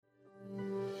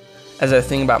as I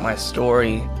think about my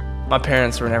story, my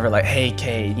parents were never like, hey,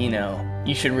 Cade,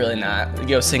 you should really not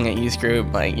go sing at youth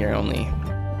group. Like, you're only,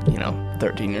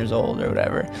 13 years old or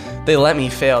whatever. They let me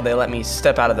fail. They let me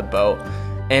step out of the boat.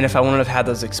 And if I wouldn't have had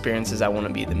those experiences, I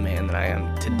wouldn't be the man that I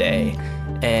am today.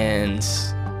 And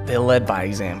they led by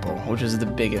example, which is the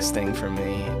biggest thing for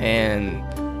me.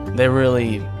 And they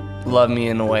really loved me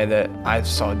in a way that I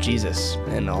saw Jesus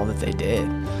in all that they did.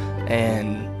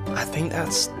 And I think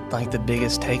that's like the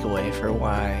biggest takeaway for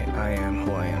why I am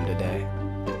who I am today.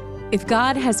 If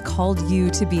God has called you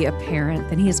to be a parent,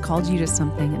 then he has called you to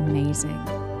something amazing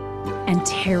and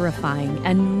terrifying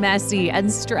and messy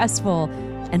and stressful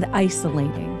and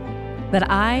isolating. But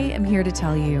I am here to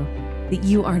tell you that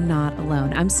you are not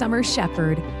alone. I'm Summer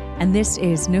Shepherd, and this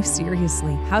is No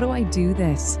Seriously, How Do I Do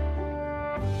This?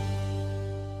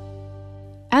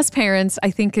 As parents,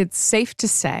 I think it's safe to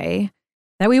say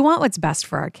that we want what's best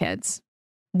for our kids.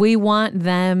 We want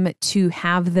them to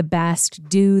have the best,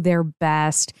 do their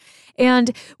best.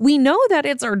 And we know that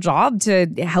it's our job to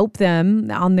help them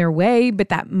on their way, but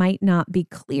that might not be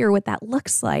clear what that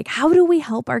looks like. How do we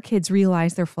help our kids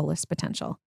realize their fullest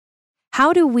potential?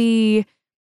 How do we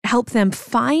help them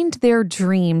find their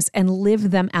dreams and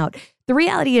live them out? The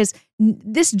reality is,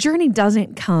 this journey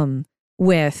doesn't come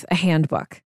with a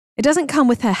handbook. It doesn't come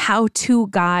with a how-to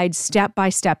guide,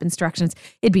 step-by-step instructions.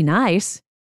 It'd be nice,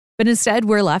 but instead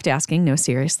we're left asking, no,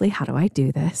 seriously, how do I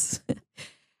do this?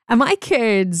 And my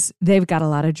kids, they've got a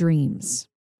lot of dreams,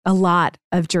 a lot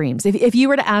of dreams. If you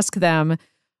were to ask them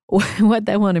what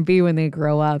they want to be when they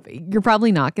grow up, you're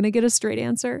probably not going to get a straight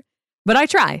answer. But I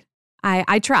try.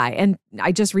 I try. And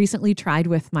I just recently tried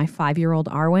with my 5-year-old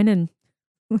Arwen, and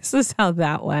this is how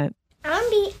that went. I want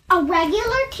to be a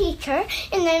regular teacher,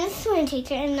 and then a swim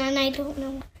teacher, and then I don't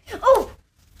know. Oh,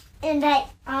 and I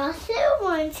also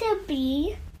want to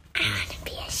be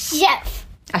a chef.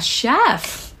 A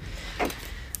chef?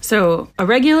 So, a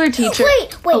regular teacher.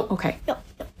 Wait. Oh, okay. No,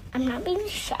 I'm not being a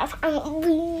chef. I'm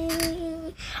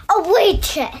being a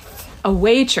waitress. A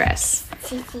waitress.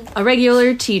 A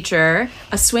regular teacher,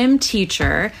 a swim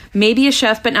teacher, maybe a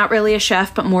chef, but not really a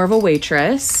chef, but more of a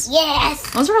waitress.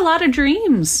 Yes. Those are a lot of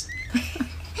dreams.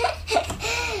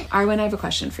 Arwen, I have a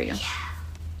question for you.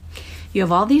 Yeah. You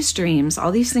have all these dreams,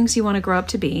 all these things you want to grow up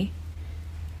to be.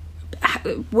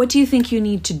 What do you think you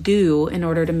need to do in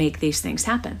order to make these things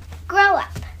happen? Grow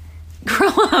up. Grow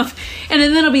up. And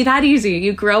then it'll be that easy.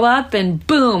 You grow up and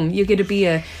boom, you get to be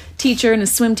a teacher and a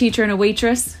swim teacher and a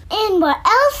waitress. And what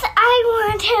else I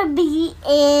want to be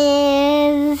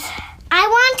is... I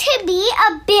want to be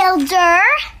a builder,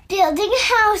 building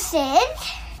houses,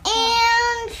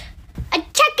 and a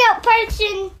checkout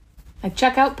person. A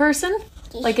checkout person?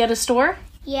 Like at a store?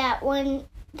 Yeah, when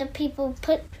the people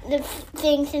put the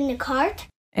things in the cart.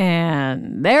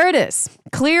 And there it is.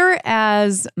 Clear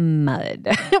as mud.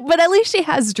 But at least she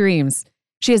has dreams.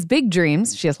 She has big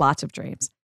dreams. She has lots of dreams.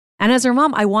 And as her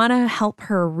mom, I want to help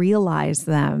her realize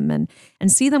them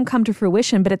and see them come to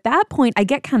fruition. But at that point, I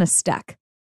get kind of stuck.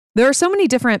 There are so many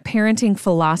different parenting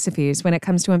philosophies when it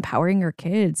comes to empowering your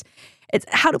kids. It's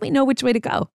how do we know which way to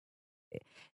go?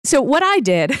 So what I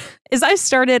did is I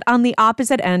started on the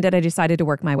opposite end and I decided to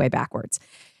work my way backwards.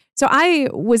 So I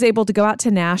was able to go out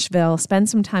to Nashville, spend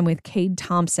some time with Cade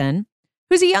Thompson,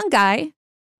 who's a young guy,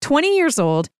 20 years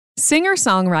old,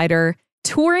 singer-songwriter,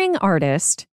 touring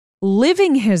artist,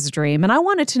 living his dream. And I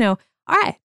wanted to know, all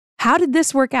right, how did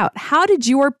this work out? How did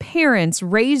your parents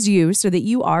raise you so that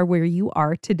you are where you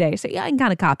are today? So yeah, I can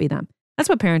kind of copy them. That's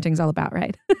what parenting's all about,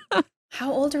 right?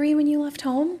 How old were you when you left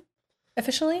home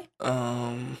officially?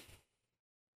 Been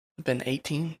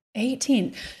 18.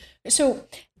 18. So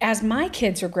as my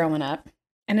kids are growing up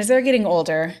and as they're getting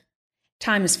older,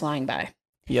 time is flying by.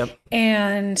 Yep.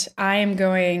 And I'm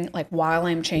going, like, while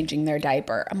I'm changing their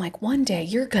diaper, I'm like, one day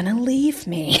you're going to leave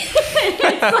me.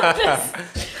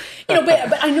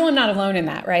 But I know I'm not alone in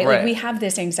that, right? Like, we have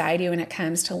this anxiety when it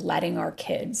comes to letting our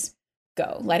kids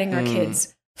go, letting our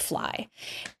kids fly.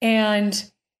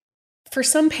 And for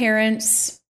some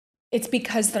parents, it's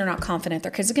because they're not confident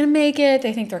their kids are going to make it.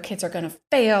 They think their kids are going to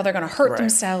fail. They're going to hurt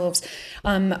themselves.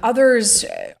 Others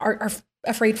are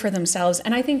afraid for themselves.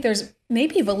 And I think there's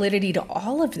maybe validity to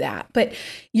all of that. But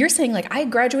you're saying, like, I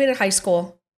graduated high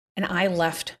school and I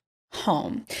left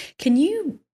home. Can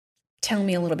you tell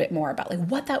me a little bit more about, like,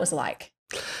 what that was like?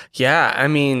 Yeah, I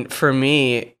mean, for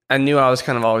me, I knew I was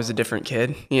kind of always a different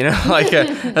kid, like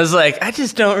I was like, I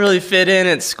just don't really fit in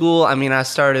at school. I mean, I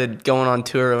started going on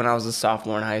tour when I was a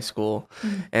sophomore in high school.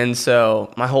 And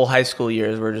so my whole high school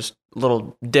years were just a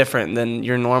little different than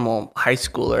your normal high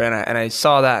schooler. And I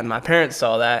saw that, and my parents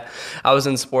saw that. I was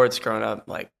in sports growing up,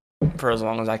 like for as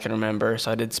long as I can remember.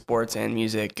 So I did sports and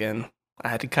music, and I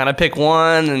had to kind of pick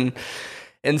one.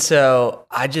 And so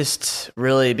I just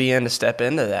really began to step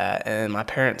into that. And my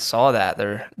parents saw that.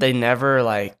 They never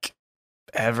like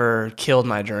ever killed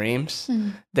my dreams.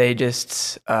 They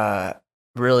just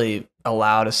really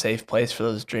allowed a safe place for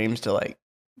those dreams to like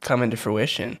come into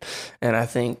fruition. And I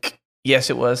think, yes,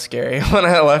 it was scary when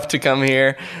I left to come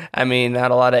here. I mean,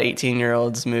 not a lot of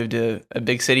 18-year-olds move to a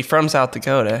big city from South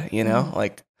Dakota, you know,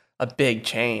 like a big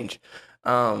change.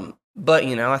 But,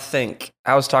 you know, I think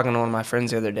I was talking to one of my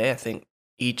friends the other day. I think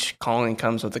each calling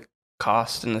comes with a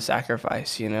cost and a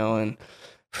sacrifice, you know, and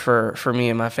for me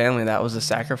and my family, that was a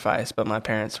sacrifice, but my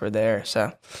parents were there.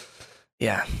 So,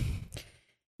 yeah.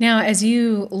 Now, as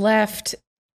you left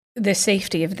the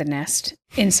safety of the nest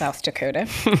in South Dakota,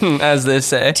 as they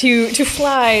say, to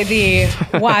fly the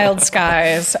wild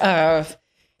skies of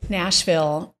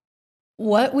Nashville,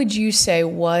 what would you say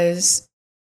was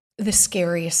the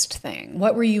scariest thing?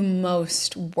 What were you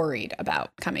most worried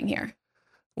about coming here?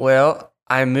 Well,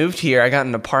 I moved here. I got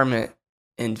an apartment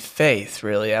in faith,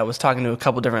 really. I was talking to a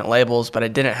couple different labels, but I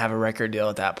didn't have a record deal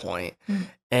at that point.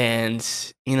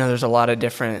 And, you know, there's a lot of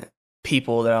different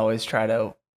people that always try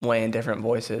to weigh in different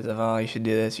voices of, oh, you should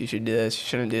do this, you should do this, you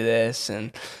shouldn't do this.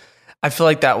 And I feel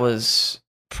like that was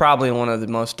probably one of the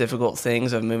most difficult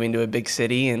things of moving to a big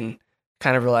city and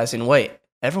kind of realizing, wait,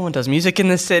 everyone does music in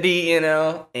this city, you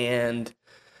know, and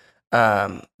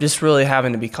just really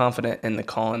having to be confident in the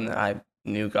calling that I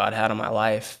knew God had on my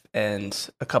life. And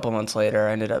a couple months later,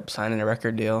 I ended up signing a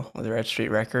record deal with Red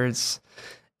Street Records.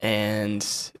 And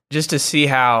just to see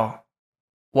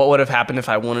what would have happened if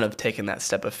I wouldn't have taken that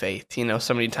step of faith. You know,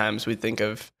 so many times we think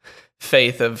of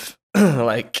faith of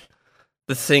like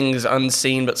the things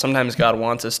unseen, but sometimes God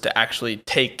wants us to actually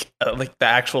take like the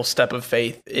actual step of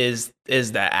faith is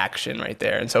that action right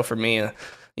there. And so for me,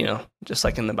 you know, just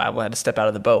like in the Bible, I had to step out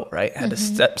of the boat, right? Had to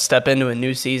step into a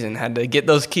new season, had to get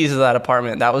those keys to that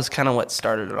apartment. That was kind of what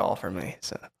started it all for me.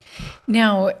 So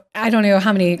now, I don't know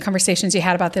how many conversations you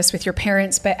had about this with your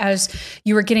parents, but as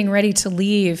you were getting ready to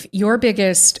leave, your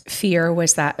biggest fear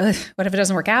was that, what if it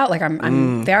doesn't work out? Like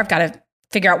I'm there, I've got to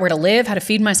figure out where to live, how to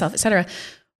feed myself, etc.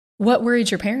 What worried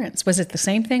your parents? Was it the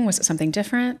same thing? Was it something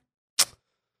different?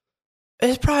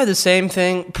 It's probably the same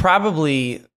thing.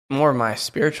 Probably more my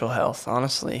spiritual health,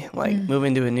 honestly. Like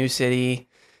moving to a new city,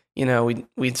 you know,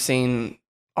 we'd seen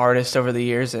artists over the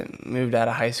years that moved out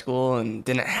of high school and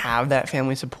didn't have that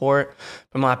family support.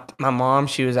 But my mom,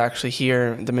 she was actually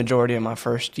here the majority of my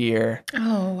first year.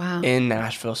 Oh, wow. In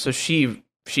Nashville. So she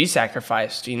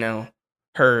sacrificed, you know,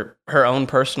 her own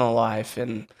personal life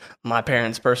and my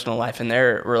parents' personal life and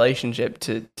their relationship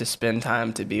to spend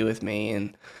time to be with me.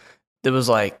 And it was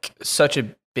like such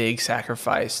a big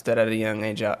sacrifice that at a young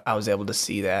age I was able to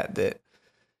see that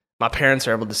my parents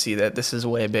are able to see that this is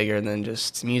way bigger than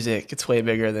just music. It's way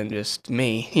bigger than just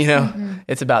me, you know?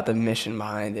 It's about the mission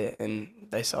behind it, and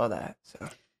they saw that.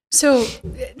 So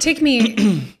take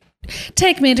me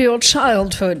to your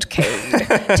childhood, Cade.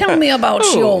 Tell me about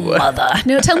your mother.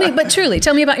 No, tell me about your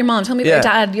mom. Tell me about your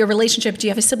dad, your relationship. Do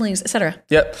you have siblings, etc.?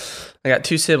 Yep. I got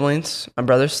 2 siblings. My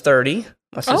brother's 30.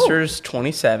 My sister's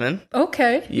 27.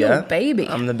 Okay. Yeah. Little baby.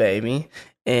 I'm the baby.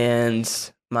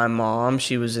 And my mom,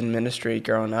 she was in ministry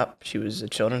growing up. She was a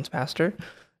children's pastor,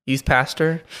 youth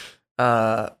pastor,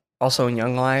 also in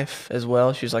Young Life as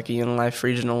well. She was like a Young Life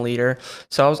regional leader.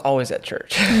 So I was always at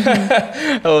church.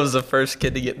 I was the first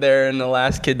kid to get there and the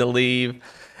last kid to leave.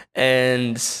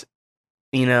 And,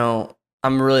 you know,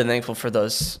 I'm really thankful for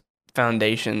those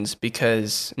foundations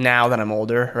because now that I'm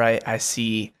older, right, I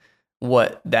see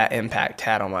what that impact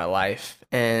had on my life.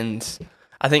 And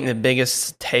I think the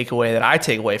biggest takeaway that I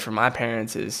take away from my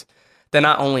parents is they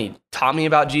not only taught me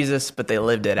about Jesus, but they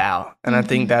lived it out. And I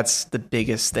think that's the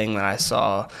biggest thing that I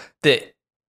saw, that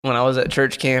when I was at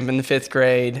church camp in the 5th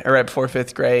grade or right before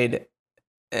 5th grade,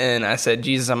 and I said,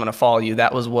 Jesus, I'm going to follow you.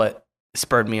 That was what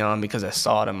spurred me on because I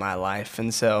saw it in my life.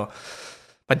 And so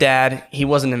my dad, he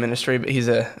wasn't in ministry, but he's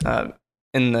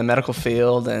in the medical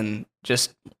field and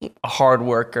just a hard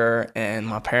worker. And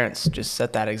my parents just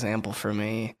set that example for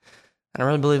me. And I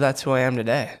really believe that's who I am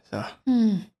today. So,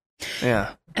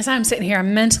 yeah. As I'm sitting here,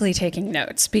 I'm mentally taking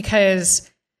notes because,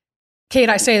 Cade,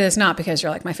 I say this not because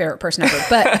you're like my favorite person ever,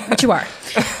 but you are.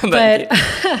 But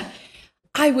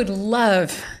I would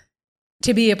love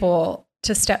to be able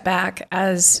to step back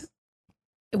as,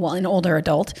 well, an older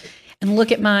adult and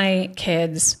look at my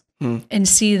kids and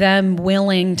see them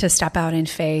willing to step out in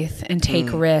faith and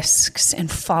take risks and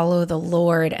follow the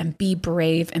Lord and be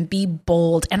brave and be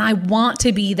bold. And I want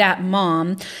to be that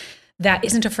mom that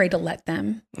isn't afraid to let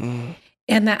them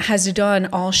and that has done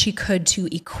all she could to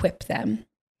equip them.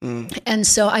 And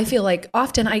so I feel like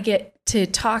often I get to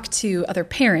talk to other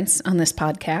parents on this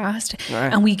podcast,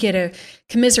 and we get to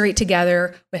commiserate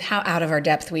together with how out of our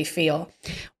depth we feel.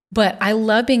 But I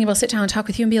love being able to sit down and talk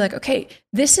with you and be like, okay,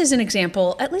 this is an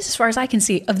example, at least as far as I can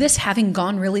see, of this having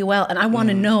gone really well. And I want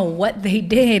to know what they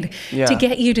did to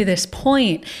get you to this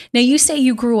point. Now, you say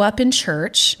you grew up in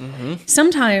church.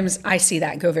 Sometimes I see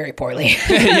that go very poorly.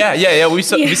 Yeah. We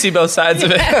see both sides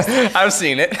of it. I've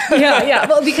seen it. Yeah.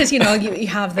 Well, because, you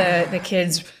have the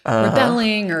kids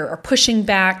rebelling or pushing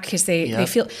back because they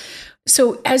feel...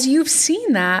 So as you've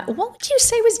seen that, what would you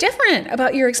say was different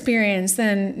about your experience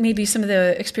than maybe some of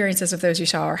the experiences of those you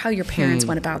saw, or how your parents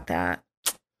went about that?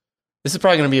 This is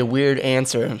probably going to be a weird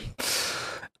answer.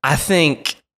 I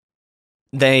think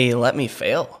they let me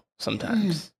fail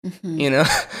sometimes.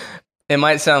 It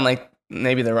might sound like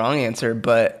maybe the wrong answer,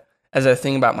 but as I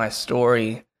think about my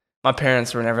story, my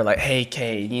parents were never like, hey,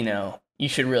 Cade, you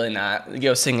should really not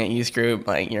go sing at youth group.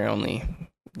 Like, you're only...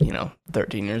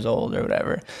 13 years old or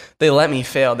whatever. They let me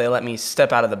fail. They let me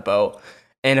step out of the boat.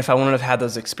 And if I wouldn't have had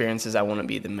those experiences, I wouldn't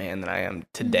be the man that I am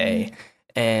today.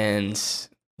 And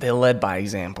they led by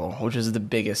example, which is the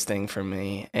biggest thing for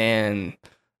me. And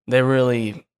they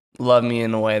really loved me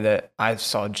in a way that I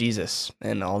saw Jesus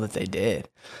and all that they did.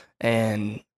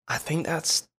 And I think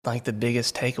that's like the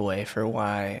biggest takeaway for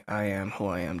why I am who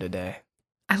I am today.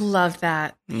 I love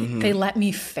that. They let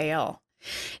me fail.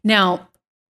 Now,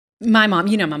 my mom,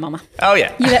 my mama. Oh,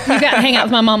 yeah. You got to hang out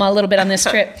with my mama a little bit on this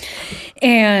trip.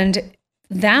 And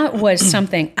that was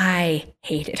something I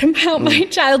hated about my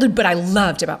childhood, but I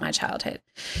loved about my childhood.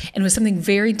 And it was something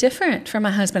very different from my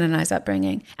husband and I's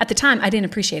upbringing. At the time, I didn't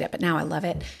appreciate it, but now I love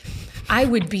it. I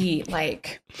would be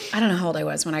like, I don't know how old I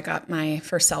was when I got my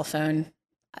first cell phone,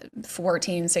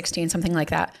 14, 16, something like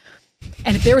that.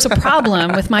 And if there was a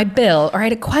problem with my bill or I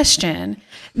had a question,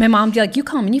 my mom would be like, you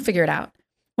call me and you figure it out.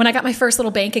 When I got my first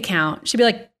little bank account, she'd be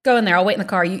like, go in there, I'll wait in the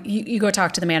car. You go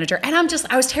talk to the manager. And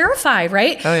I was terrified,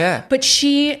 right? Oh, yeah. But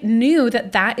she knew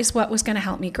that is what was going to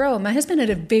help me grow. My husband had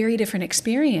a very different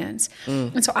experience.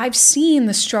 And so I've seen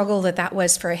the struggle that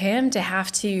was for him to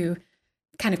have to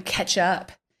kind of catch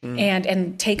up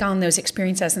and take on those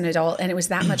experiences as an adult. And it was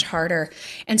that much harder.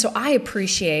 And so I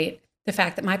appreciate the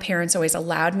fact that my parents always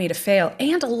allowed me to fail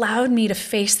and allowed me to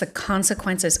face the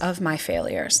consequences of my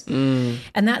failures. And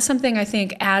that's something I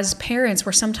think as parents,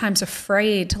 we're sometimes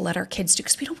afraid to let our kids do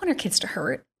because we don't want our kids to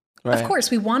hurt. Right. Of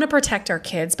course, we want to protect our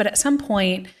kids, but at some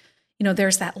point,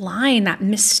 there's that line, that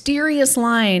mysterious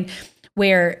line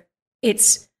where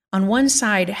it's on one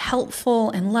side helpful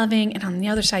and loving and on the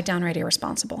other side downright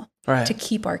irresponsible to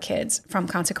keep our kids from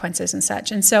consequences and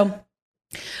such. And so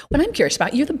what I'm curious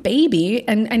about, you're the baby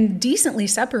and decently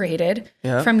separated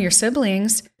from your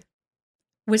siblings.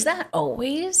 Was that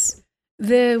always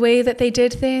the way that they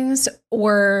did things?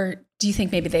 Or do you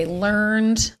think maybe they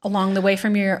learned along the way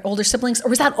from your older siblings? Or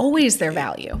was that always their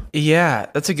value? Yeah,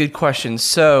 that's a good question.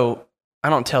 So I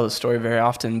don't tell this story very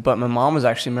often, but my mom was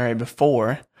actually married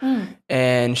before.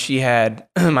 And she had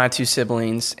my two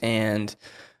siblings and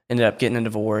ended up getting a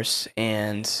divorce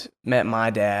and met my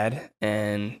dad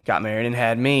and got married and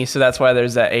had me. So that's why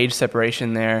there's that age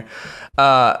separation there.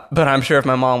 But I'm sure if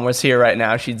my mom was here right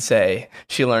now, she'd say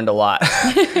she learned a lot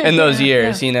in those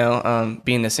years,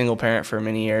 being a single parent for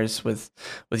many years with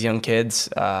young kids.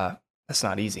 That's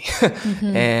not easy.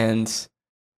 And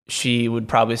she would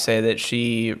probably say that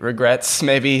she regrets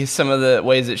maybe some of the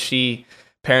ways that she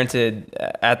parented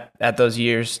at those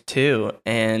years too.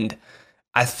 And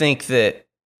I think that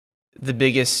the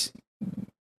biggest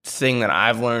thing that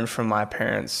I've learned from my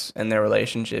parents and their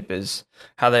relationship is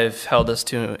how they've held us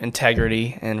to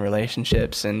integrity and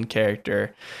relationships and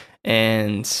character.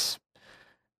 And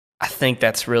I think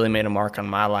that's really made a mark on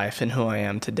my life and who I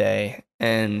am today.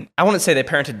 And I wouldn't say they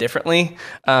parented differently.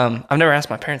 I've never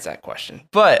asked my parents that question,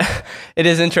 but it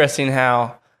is interesting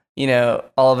how,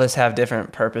 all of us have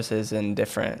different purposes and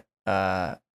different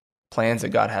plans that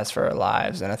God has for our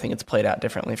lives. And I think it's played out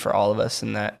differently for all of us,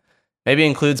 and that maybe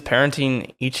includes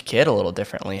parenting each kid a little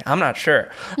differently. I'm not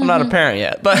sure. I'm not a parent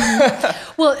yet, but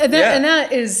well, and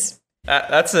that is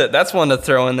that's one to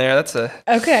throw in there.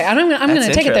 Okay. I'm going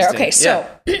to take it there. Okay, so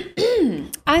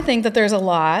I think that there's a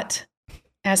lot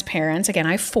as parents. Again,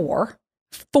 I have four.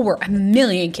 I have a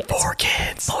million kids. 4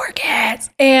 kids.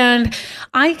 And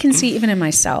I can see even in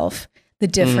myself the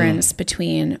difference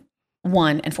between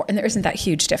 1 and 4, and there isn't that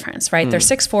huge difference, right? They're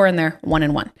 6, 4, and they're 1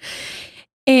 and 1.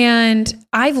 And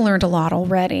I've learned a lot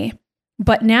already.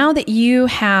 But now that you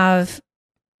have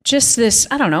just this,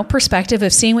 I don't know, perspective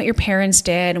of seeing what your parents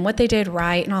did and what they did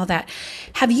right and all that.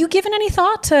 Have you given any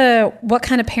thought to what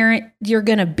kind of parent you're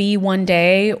going to be one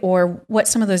day, or what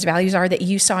some of those values are that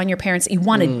you saw in your parents that you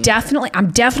want to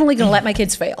I'm definitely going to let my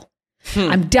kids fail.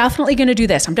 I'm definitely going to do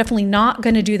this. I'm definitely not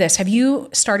going to do this. Have you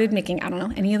started making, I don't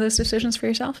know, any of those decisions for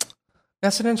yourself?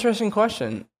 That's an interesting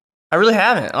question. I really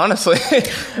haven't, honestly.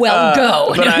 Well,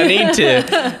 go. But I need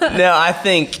to. No, I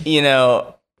think,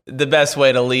 the best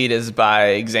way to lead is by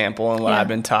example and what I've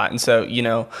been taught. And so,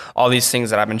 all these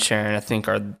things that I've been sharing, I think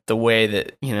are the way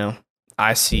that,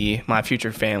 I see my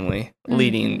future family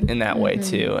leading in that way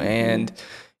too. And,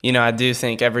 I do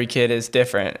think every kid is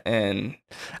different. And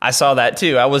I saw that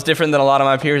too. I was different than a lot of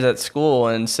my peers at school.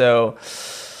 And so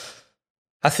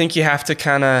I think you have to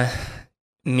kind of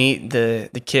meet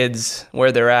the kids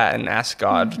where they're at and ask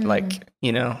God,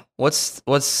 what's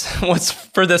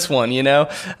for this one,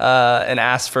 and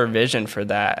ask for a vision for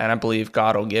that. And I believe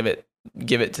God will give it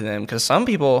to them. Because some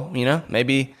people,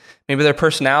 maybe their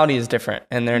personality is different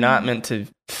and they're not meant to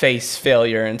face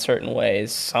failure in certain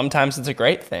ways. Sometimes it's a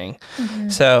great thing.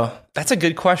 So that's a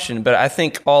good question. But I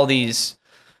think all these,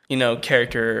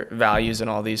 character values and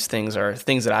all these things are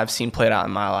things that I've seen played out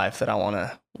in my life that I want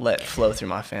to let flow through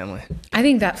my family. I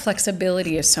think that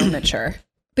flexibility is so mature.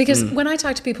 Because when I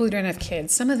talk to people who don't have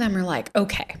kids, some of them are like,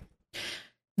 okay,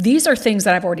 these are things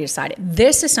that I've already decided.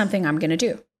 This is something I'm going to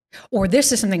do, or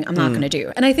this is something I'm not going to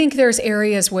do. And I think there's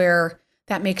areas where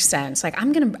that makes sense. Like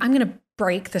I'm going to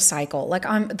break the cycle. Like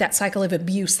that cycle of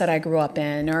abuse that I grew up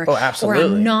in, or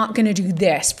I'm not going to do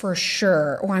this for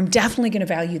sure, or I'm definitely going to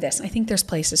value this. And I think there's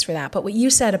places for that. But what you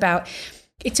said about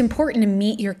it's important to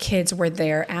meet your kids where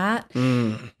they're at.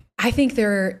 I think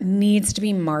there needs to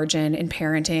be margin in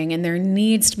parenting, and there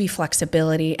needs to be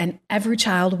flexibility, and every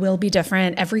child will be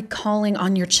different. Every calling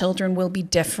on your children will be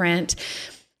different.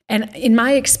 And in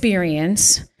my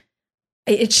experience,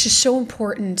 it's just so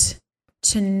important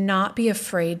to not be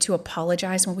afraid to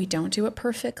apologize when we don't do it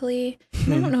perfectly.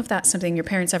 I don't know if that's something your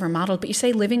parents ever modeled, but you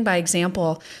say living by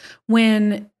example.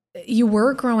 When you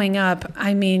were growing up,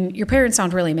 I mean, your parents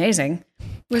sound really amazing.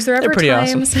 Was there ever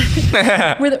times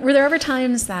awesome. were there ever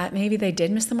times that maybe they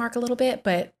did miss the mark a little bit,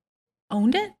 but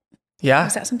owned it? Yeah.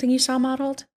 Was that something you saw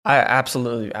modeled? I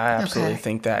absolutely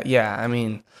think that. Yeah. I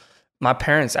mean, my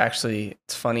parents actually,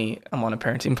 it's funny, I'm on a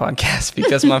parenting podcast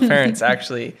because my parents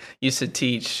actually used to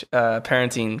teach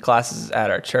parenting classes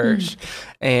at our church.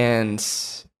 And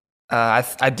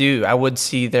I would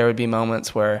see there would be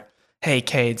moments where, hey,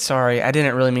 Cade, sorry, I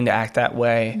didn't really mean to act that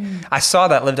way. I saw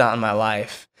that lived out in my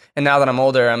life. And now that I'm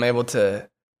older, I'm able to,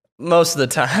 most of the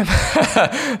time,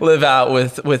 live out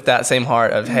with that same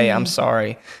heart of, hey, I'm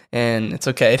sorry. And it's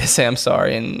okay to say I'm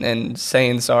sorry. And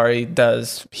saying sorry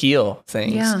does heal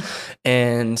things. Yeah.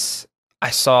 And I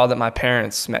saw that my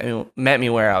parents met me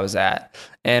where I was at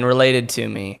and related to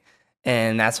me.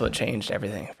 And that's what changed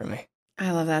everything for me.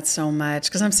 I love that so much,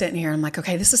 because I'm sitting here and I'm like,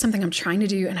 okay, this is something I'm trying to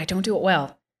do and I don't do it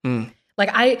well. Like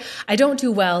I don't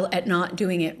do well at not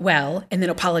doing it well and then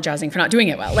apologizing for not doing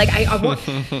it well. Like I want,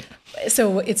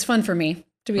 so it's fun for me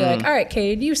to be like, all right,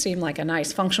 Cade, you seem like a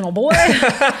nice functional boy.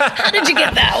 How did you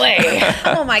get that way?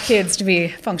 I want my kids to be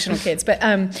functional kids. But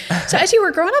so as you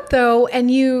were growing up though, and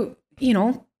you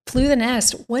flew the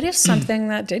nest, what is something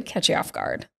that did catch you off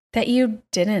guard that you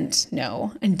didn't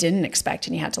know and didn't expect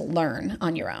and you had to learn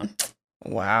on your own?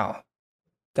 Wow.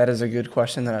 That is a good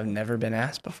question that I've never been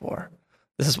asked before.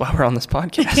 This is why we're on this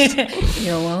podcast.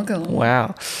 You're welcome.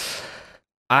 Wow.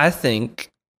 I think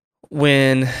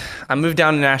when I moved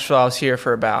down to Nashville, I was here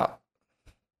for about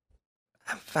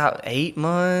 8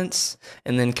 months,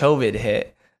 and then COVID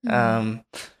hit. And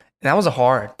that was a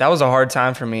hard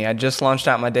time for me. I just launched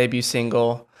out my debut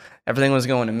single. Everything was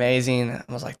going amazing. I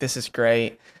was like, this is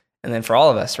great. And then for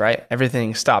all of us, right,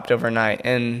 everything stopped overnight.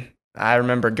 And I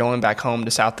remember going back home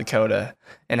to South Dakota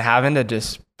and having to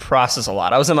just process a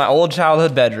lot. I was in my old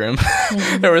childhood bedroom.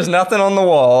 There was nothing on the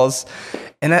walls.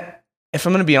 And if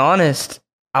I'm going to be honest,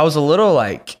 I was a little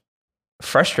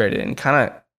frustrated and kind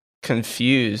of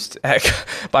confused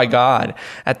by God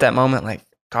at that moment. Like,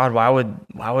 God, why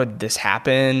would this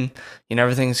happen?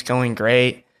 Everything's going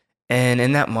great. And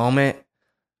in that moment,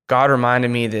 God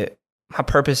reminded me that my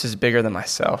purpose is bigger than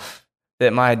myself,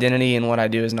 that my identity and what I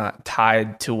do is not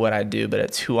tied to what I do, but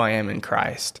it's who I am in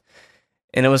Christ.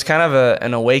 And it was kind of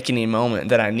an awakening moment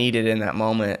that I needed in that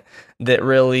moment that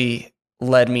really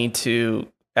led me to,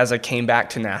 as I came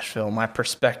back to Nashville, my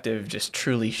perspective just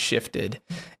truly shifted.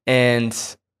 And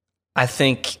I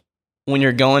think when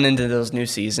you're going into those new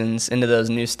seasons, into those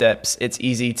new steps, it's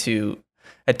easy to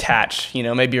attach,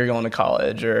 maybe you're going to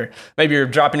college, or maybe you're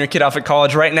dropping your kid off at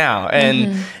college right now.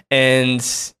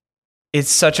 And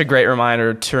it's such a great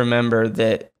reminder to remember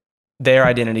that our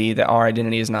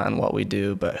identity is not in what we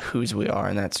do, but whose we are,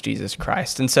 and that's Jesus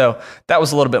Christ. And so that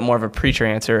was a little bit more of a preacher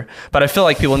answer, but I feel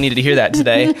like people needed to hear that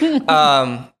today.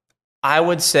 I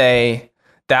would say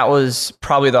that was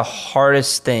probably the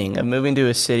hardest thing of moving to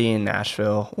a city in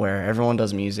Nashville where everyone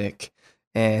does music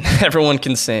and everyone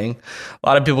can sing. A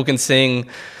lot of people can sing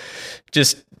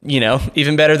just,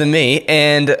 even better than me.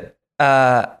 And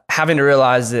having to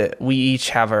realize that we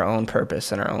each have our own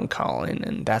purpose and our own calling,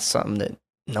 and that's something that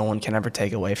no one can ever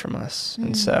take away from us.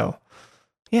 And so,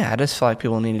 I just feel like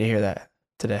people need to hear that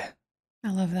today.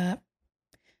 I love that.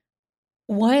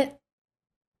 What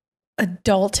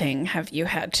adulting have you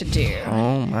had to do?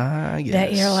 Oh my goodness.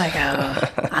 That you're like,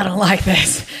 I don't like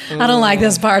this. I don't like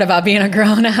this part about being a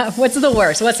grown up. What's the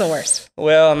worst?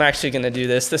 Well, I'm actually going to do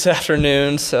this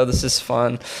afternoon, so this is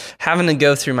fun. Having to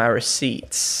go through my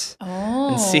receipts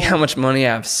and see how much money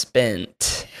I've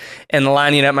spent. And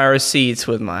lining up my receipts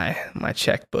with my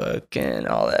checkbook and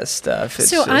all that stuff. It's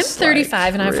so I'm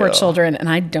 35 and I have 4 children, and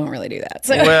I don't really do that.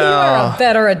 So well, you're a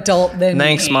better adult than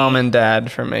thanks, me. Mom and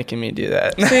Dad, for making me do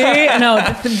that. See? No,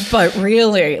 but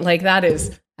really, like that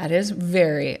is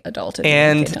very adult.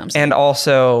 And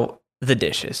also the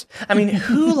dishes. I mean,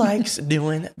 who likes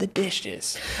doing the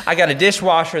dishes? I got a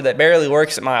dishwasher that barely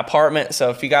works at my apartment, so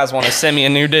if you guys want to send me a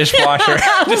new dishwasher,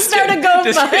 we'll start a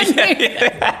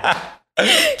GoFundMe.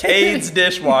 Cade's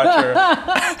dishwasher.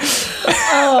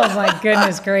 Oh my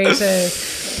goodness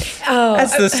gracious. Oh,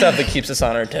 that's the stuff that keeps us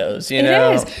on our toes, It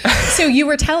is. So you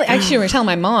were telling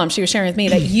my mom, she was sharing with me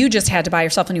that you just had to buy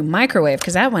yourself a new microwave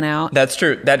because that went out. That's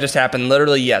true. That just happened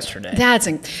literally yesterday.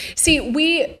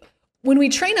 When we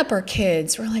train up our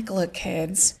kids, we're like, look,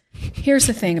 kids, here's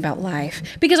the thing about life.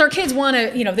 Because our kids want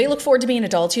to, they look forward to being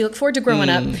adults. You look forward to growing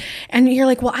up. And you're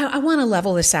like, well, I want to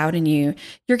level this out in you.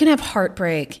 You're going to have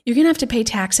heartbreak. You're going to have to pay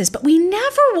taxes. But we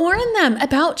never warn them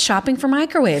about shopping for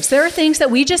microwaves. There are things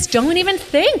that we just don't even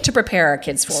think to prepare our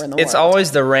kids for in the world. It's always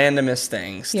the randomest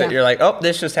things that you're like, oh,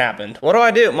 this just happened. What do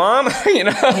I do, Mom?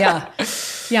 Yeah,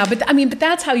 but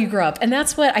that's how you grow up. And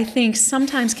that's what I think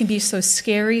sometimes can be so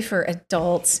scary for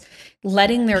adults,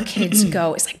 letting their kids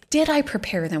go. It's like, did I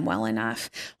prepare them well enough?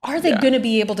 Are they going to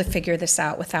be able to figure this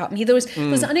out without me? Those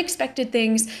unexpected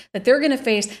things that they're going to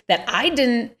face that I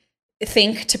didn't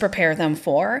think to prepare them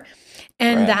for.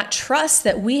 And that trust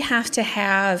that we have to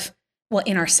have,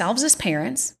 in ourselves as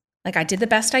parents, like I did the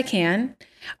best I can.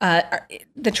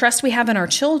 The trust we have in our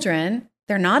children,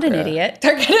 they're not an idiot.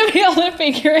 They're going to be able to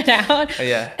figure it out.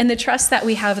 And the trust that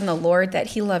we have in the Lord that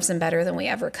he loves them better than we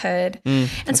ever could.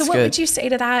 And so what would you say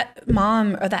to that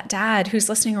mom or that dad who's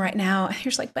listening right now? You're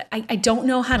just like, but I don't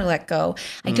know how to let go.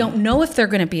 I don't know if they're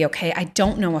going to be okay. I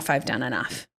don't know if I've done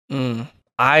enough.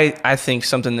 I think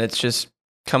something that's just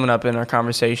coming up in our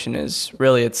conversation is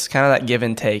really, it's kind of that give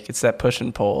and take. It's that push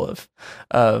and pull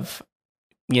of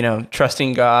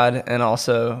trusting God and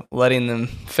also letting them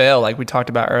fail, like we talked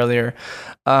about earlier.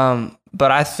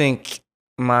 But I think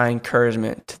my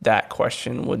encouragement to that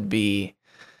question would be,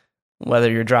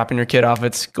 whether you're dropping your kid off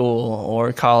at school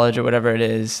or college or whatever it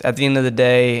is, at the end of the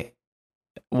day,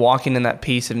 walking in that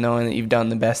peace of knowing that you've done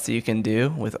the best that you can do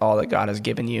with all that God has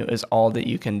given you is all that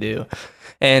you can do.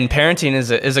 And parenting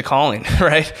is a calling,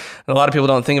 right? A lot of people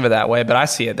don't think of it that way, but I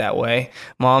see it that way.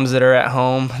 Moms that are at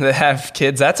home that have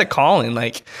kids, that's a calling.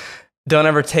 Like, don't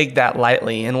ever take that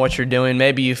lightly in what you're doing.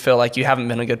 Maybe you feel like you haven't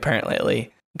been a good parent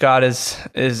lately. God is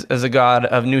a God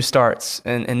of new starts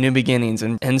and new beginnings.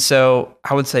 And so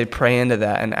I would say pray into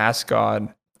that and ask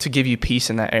God to give you peace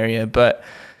in that area. But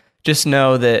just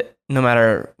know that no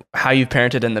matter how you've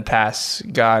parented in the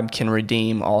past, God can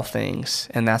redeem all things.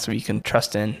 And that's what you can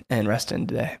trust in and rest in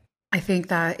today. I think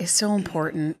that is so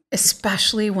important,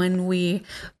 especially when we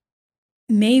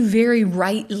may very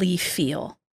rightly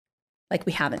feel like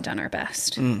we haven't done our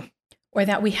best or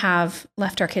that we have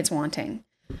left our kids wanting.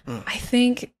 I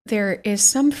think there is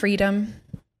some freedom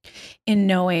in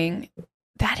knowing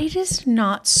that it is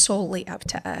not solely up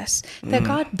to us, that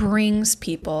God brings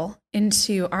people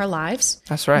into our lives.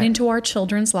 That's right. And into our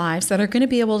children's lives that are going to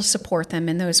be able to support them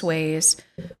in those ways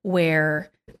where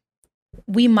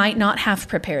we might not have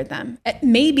prepared them,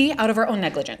 maybe out of our own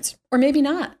negligence, or maybe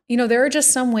not. There are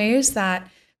just some ways that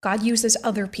God uses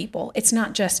other people. It's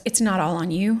not all on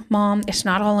you, Mom. It's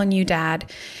not all on you,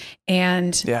 Dad.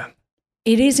 And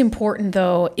it is important,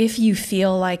 though, if you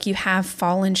feel like you have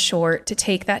fallen short, to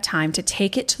take that time, to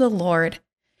take it to the Lord,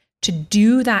 to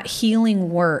do that healing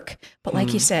work. But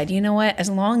like you said, you know what? As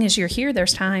long as you're here,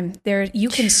 there's time. You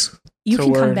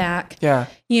can come back. Yeah.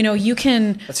 You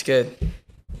can. That's good.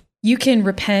 You can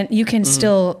repent. You can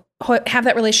still have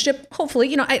that relationship.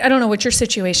 Hopefully, I don't know what your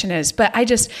situation is, but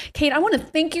Cade, I want to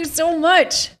thank you so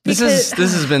much. This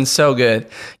has been so good.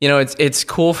 It's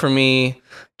cool for me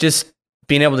just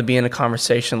being able to be in a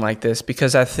conversation like this,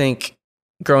 because I think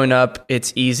growing up,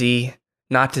 it's easy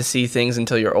not to see things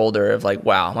until you're older of like,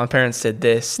 wow, my parents did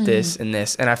this, this, and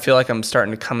this. And I feel like I'm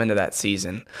starting to come into that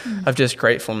season of just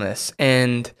gratefulness.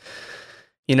 And,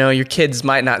 your kids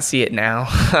might not see it now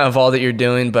of all that you're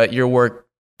doing, but your work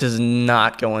does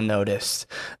not go unnoticed.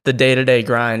 The day-to-day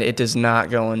grind, it does not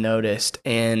go unnoticed.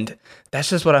 And that's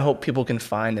just what I hope people can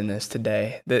find in this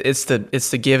today. It's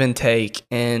the give and take.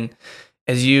 And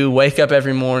as you wake up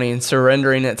every morning,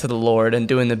 surrendering it to the Lord and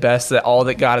doing the best that all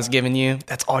that God has given you,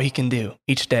 that's all you can do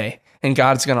each day. And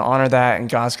God's going to honor that, and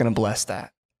God's going to bless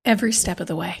that. Every step of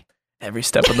the way. Every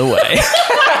step of the way.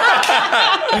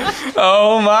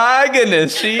 Oh my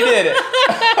goodness, she did it.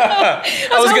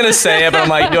 I was going to say it, but I'm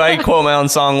like, do I quote my own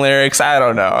song lyrics? I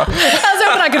don't know. I was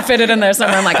hoping I could fit it in there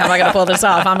somewhere. I'm like, how am I going to pull this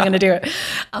off? I'm going to do it.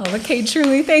 Oh, but Cade,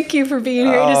 truly, thank you for being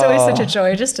here. It is always such a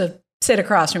joy just to sit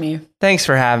across from you. Thanks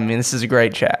for having me. This is a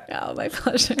great chat. Oh, my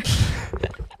pleasure.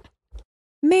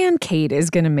 Man, Cade is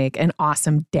going to make an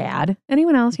awesome dad.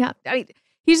 Anyone else? Yeah. I mean,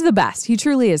 he's the best. He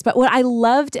truly is. But what I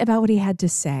loved about what he had to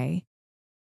say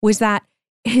was that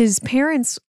his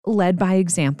parents led by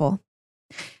example.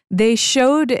 They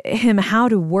showed him how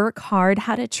to work hard,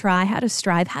 how to try, how to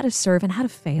strive, how to serve, and how to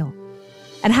fail,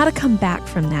 and how to come back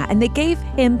from that. And they gave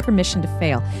him permission to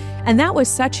fail. And that was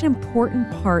such an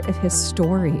important part of his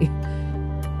story.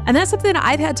 And that's something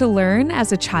I've had to learn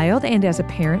as a child and as a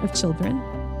parent of children,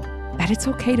 that it's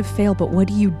okay to fail, but what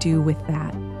do you do with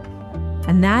that?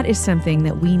 And that is something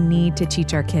that we need to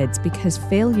teach our kids, because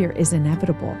failure is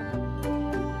inevitable.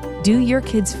 Do your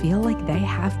kids feel like they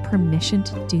have permission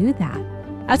to do that?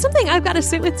 That's something I've got to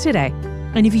sit with today.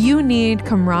 And if you need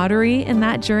camaraderie in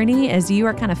that journey as you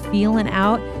are kind of feeling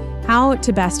out how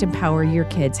to best empower your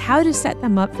kids, how to set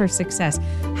them up for success,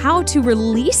 how to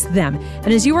release them,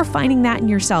 and as you are finding that in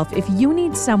yourself, if you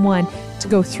need someone to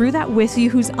go through that with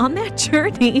you who's on that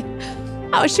journey,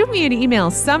 shoot me an email,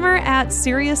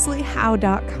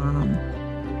 summer@seriouslyhow.com.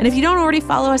 And if you don't already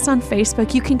follow us on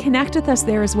Facebook, you can connect with us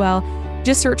there as well.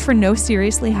 Just search for No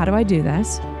Seriously, How Do I Do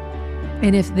This?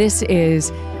 And if this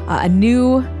is a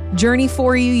new journey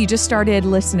for you, you just started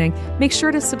listening, make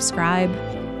sure to subscribe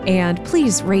and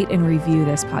please rate and review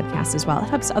this podcast as well. It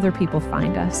helps other people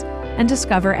find us and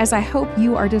discover, as I hope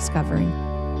you are discovering,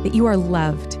 that you are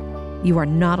loved. You are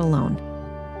not alone.